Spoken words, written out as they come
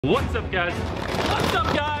What's up, guys? What's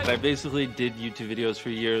up, guys? I basically did YouTube videos for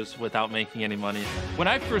years without making any money. When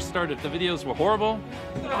I first started, the videos were horrible,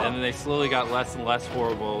 and then they slowly got less and less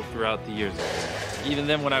horrible throughout the years. Even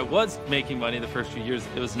then, when I was making money the first few years,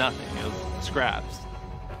 it was nothing. It was scraps.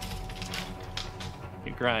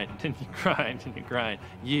 You grind, and you grind, and you grind,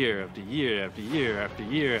 year after year after year after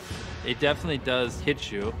year. It definitely does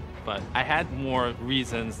hit you, but I had more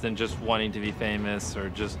reasons than just wanting to be famous or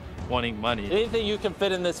just wanting money. Anything you can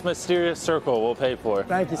fit in this mysterious circle, we'll pay for.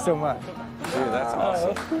 Thank you so much. Dude, that's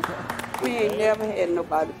awesome. We ain't never had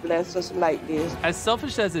nobody bless us like this. As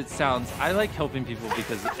selfish as it sounds, I like helping people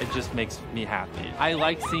because it just makes me happy. I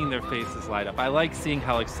like seeing their faces light up. I like seeing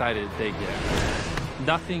how excited they get.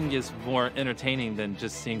 Nothing is more entertaining than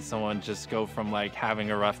just seeing someone just go from like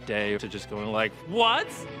having a rough day to just going like, what?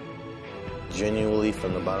 Genuinely,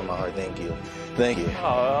 from the bottom of my heart, thank you. Thank you.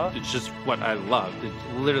 It's just what I love. It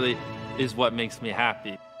literally is what makes me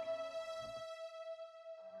happy.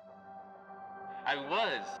 I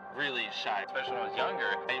was really shy, especially when I was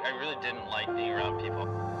younger. I really didn't like being around people.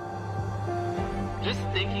 Just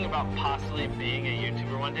thinking about possibly being a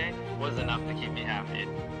YouTuber one day was enough to keep me happy.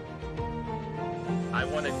 I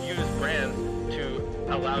want to use brands to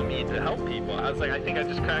allow me to help people. I was like, I think I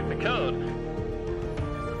just cracked the code.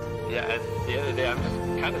 Yeah, at the end of the day, I'm just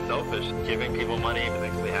kind of selfish. Giving people money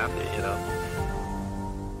makes me happy, you know?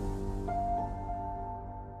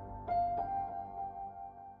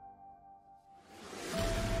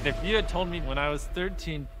 If you had told me when I was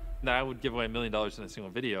 13 that I would give away $1 million in a single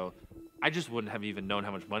video, I just wouldn't have even known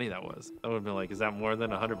how much money that was. I would have been like, is that more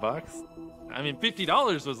than $100? I mean,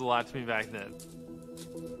 $50 was a lot to me back then.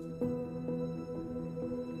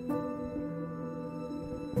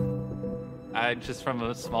 I'm just from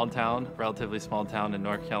a small town, relatively small town in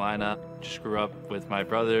North Carolina. Just grew up with my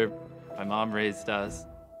brother. My mom raised us.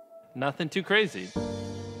 Nothing too crazy.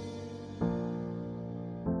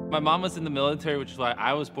 My mom was in the military, which is why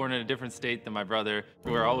I was born in a different state than my brother.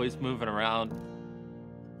 We were always moving around.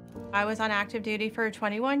 I was on active duty for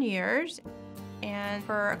 21 years. And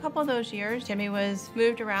for a couple of those years, Jimmy was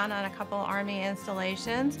moved around on a couple Army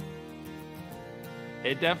installations.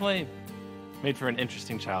 It definitely made for an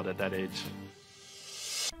interesting child at that age.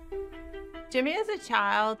 Jimmy as a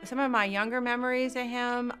child, some of my younger memories of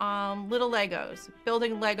him, little Legos,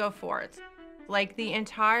 building Lego forts. Like the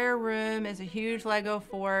entire room is a huge Lego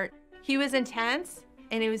fort. He was intense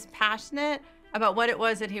and he was passionate about what it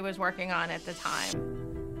was that he was working on at the time.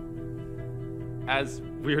 As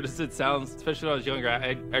weird as it sounds, especially when I was younger,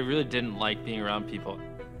 I really didn't like being around people.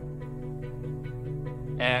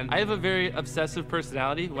 And I have a very obsessive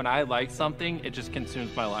personality. When I like something, it just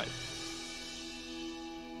consumes my life.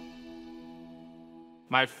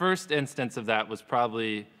 My first instance of that was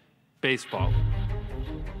probably baseball.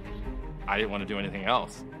 I didn't want to do anything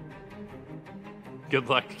else. Good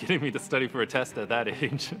luck getting me to study for a test at that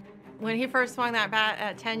age. When he first swung that bat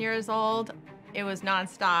at 10 years old, it was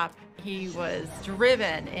nonstop. He was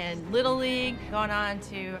driven in Little League, going on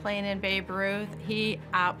to playing in Babe Ruth. He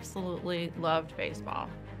absolutely loved baseball.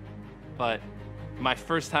 But my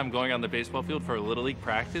first time going on the baseball field for a Little League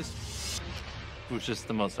practice was just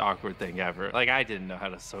the most awkward thing ever. Like, I didn't know how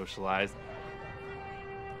to socialize.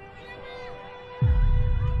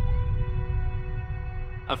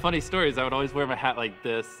 A funny story is I would always wear my hat like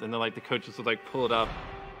this, and then like the coaches would like pull it up.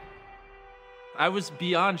 I was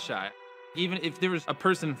beyond shy. Even if there was a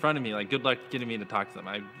person in front of me, like, good luck getting me to talk to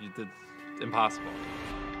them. It's impossible.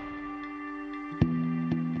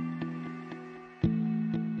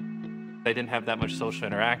 I didn't have that much social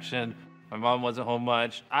interaction. My mom wasn't home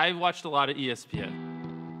much. I watched a lot of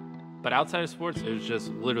ESPN. But outside of sports, it was just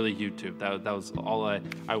literally YouTube. That was all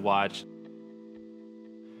I watched.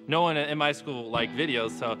 No one in my school liked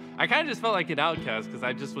videos, so I kind of just felt like an outcast because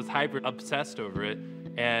I just was hyper obsessed over it,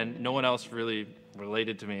 and no one else really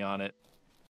related to me on it.